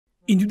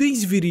In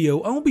today's video,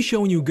 I'll be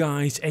showing you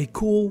guys a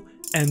cool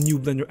and new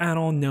Blender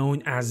add-on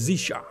known as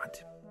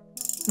Z-Shot,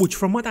 which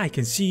from what I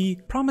can see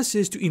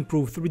promises to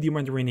improve 3D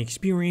rendering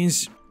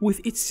experience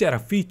with its set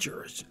of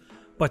features.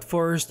 But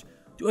first,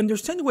 to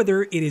understand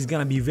whether it is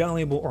gonna be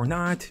valuable or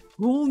not,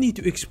 we will need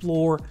to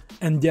explore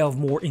and delve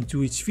more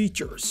into its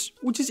features,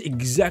 which is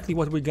exactly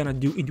what we're gonna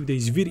do in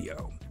today's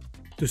video.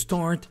 To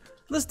start,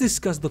 let's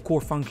discuss the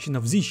core function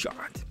of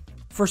Z-Shot.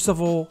 First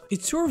of all,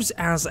 it serves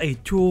as a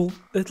tool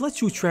that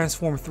lets you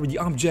transform 3D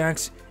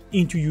objects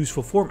into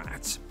useful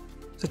formats,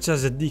 such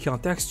as a decal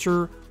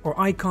texture or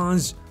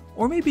icons,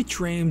 or maybe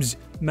trims,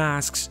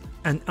 masks,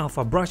 and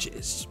alpha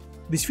brushes.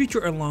 This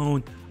feature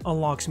alone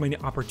unlocks many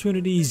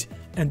opportunities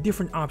and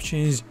different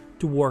options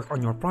to work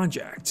on your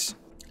projects.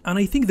 And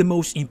I think the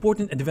most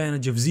important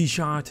advantage of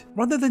Z-Shot,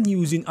 rather than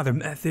using other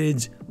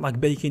methods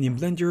like baking in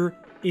Blender,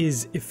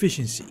 is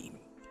efficiency.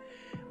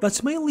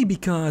 That's mainly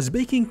because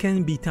baking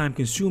can be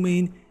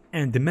time-consuming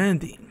and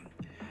demanding,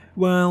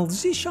 while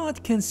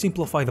Z-Shot can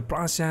simplify the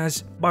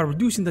process by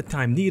reducing the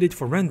time needed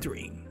for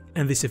rendering.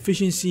 And this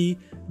efficiency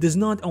does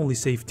not only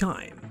save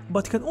time,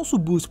 but can also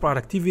boost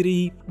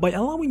productivity by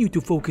allowing you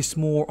to focus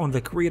more on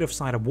the creative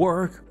side of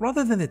work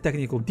rather than the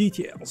technical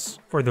details.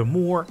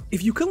 Furthermore,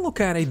 if you can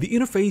look at it, the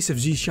interface of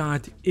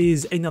Z-Shot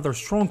is another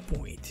strong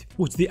point,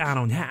 which the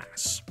add-on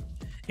has.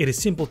 It is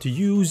simple to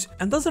use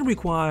and doesn't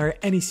require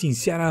any scene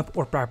setup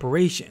or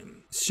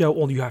preparation. So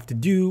all you have to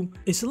do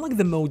is select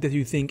the mode that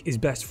you think is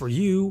best for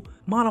you,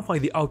 modify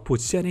the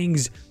output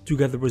settings to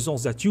get the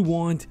results that you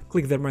want,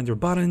 click the render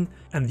button,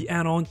 and the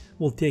add-on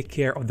will take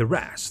care of the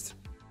rest.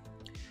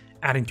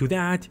 Adding to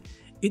that,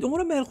 it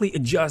automatically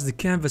adjusts the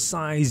canvas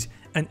size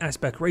and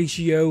aspect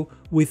ratio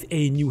with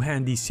a new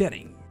handy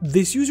setting.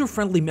 This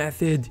user-friendly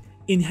method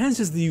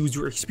enhances the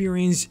user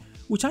experience,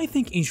 which I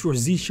think ensures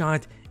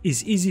Z-Shot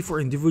is easy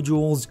for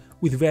individuals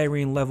with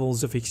varying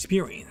levels of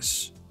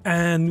experience.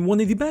 And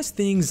one of the best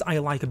things I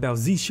like about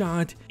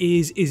Z-Shot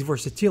is its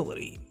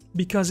versatility,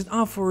 because it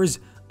offers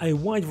a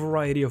wide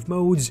variety of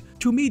modes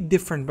to meet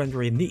different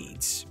rendering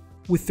needs,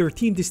 with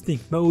 13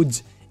 distinct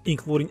modes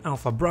including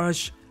alpha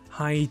brush,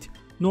 height,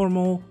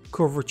 normal,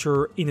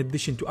 curvature, in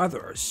addition to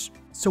others.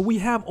 So we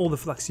have all the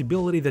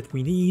flexibility that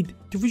we need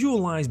to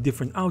visualize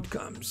different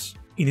outcomes.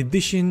 In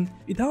addition,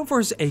 it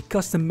offers a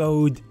custom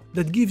mode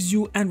that gives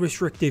you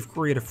unrestricted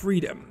creative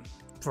freedom.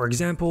 For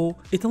example,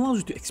 it allows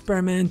you to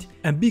experiment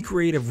and be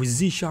creative with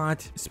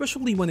Z-Shot,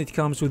 especially when it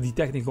comes with the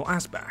technical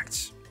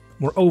aspects.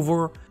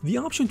 Moreover, the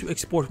option to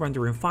export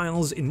rendering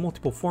files in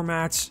multiple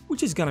formats,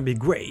 which is gonna be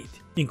great,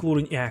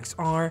 including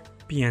AXR,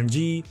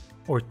 PNG,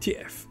 or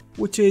TIFF,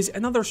 which is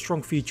another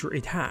strong feature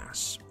it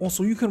has.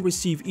 Also, you can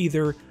receive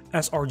either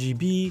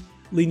sRGB,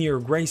 linear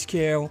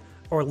grayscale,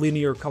 or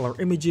linear color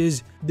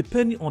images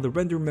depending on the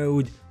render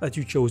mode that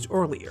you chose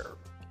earlier.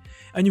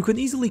 And you can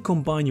easily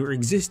combine your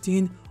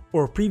existing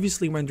or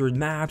previously rendered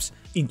maps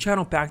in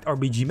channel-packed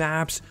RBG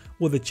maps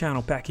with the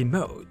channel packing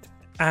mode.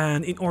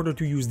 And in order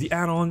to use the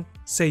add-on,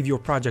 save your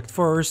project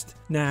first.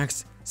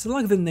 Next,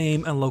 select the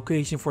name and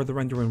location for the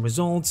rendering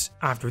results.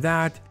 After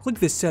that, click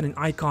the setting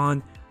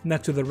icon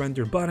next to the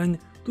render button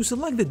to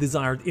select the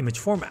desired image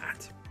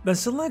format. Then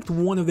select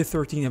one of the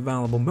 13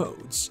 available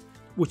modes,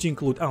 which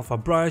include alpha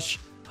brush,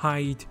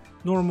 height,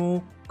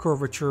 normal,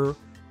 curvature,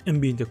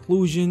 ambient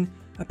occlusion,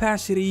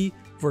 opacity,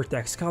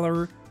 vertex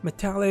color,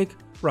 metallic,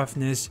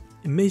 roughness,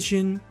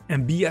 emission,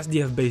 and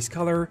BSDF base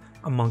color,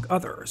 among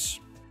others.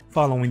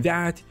 Following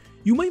that,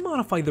 you may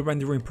modify the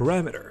rendering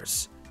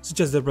parameters, such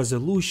as the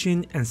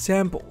resolution and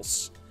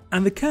samples,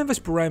 and the canvas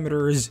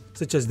parameters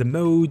such as the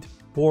mode,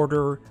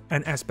 border,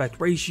 and aspect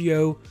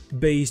ratio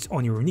based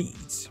on your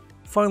needs.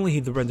 Finally,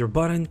 hit the render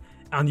button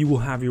and you will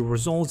have your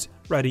results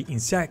ready in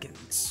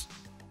seconds.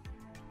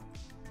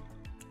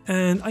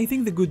 And I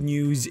think the good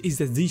news is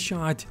that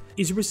Z-Shot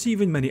is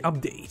receiving many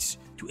updates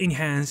to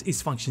enhance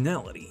its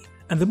functionality.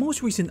 And the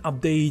most recent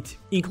update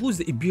includes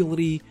the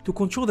ability to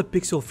control the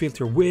pixel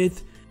filter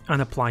width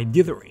and apply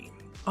dithering.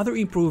 Other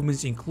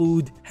improvements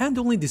include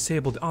handling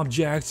disabled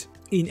objects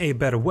in a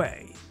better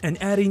way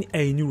and adding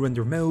a new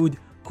render mode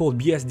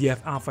called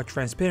BSDF Alpha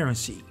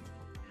Transparency.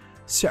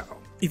 So,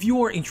 if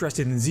you are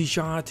interested in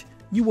Z-Shot,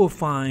 you will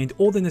find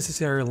all the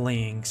necessary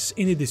links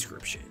in the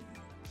description.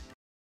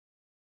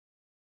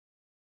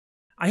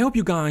 I hope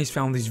you guys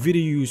found this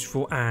video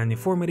useful and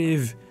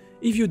informative.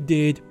 If you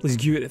did, please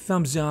give it a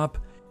thumbs up.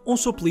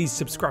 Also, please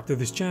subscribe to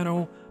this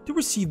channel to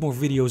receive more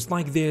videos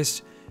like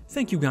this.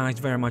 Thank you guys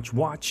very much for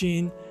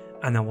watching,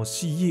 and I will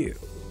see you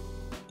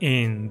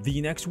in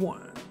the next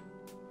one.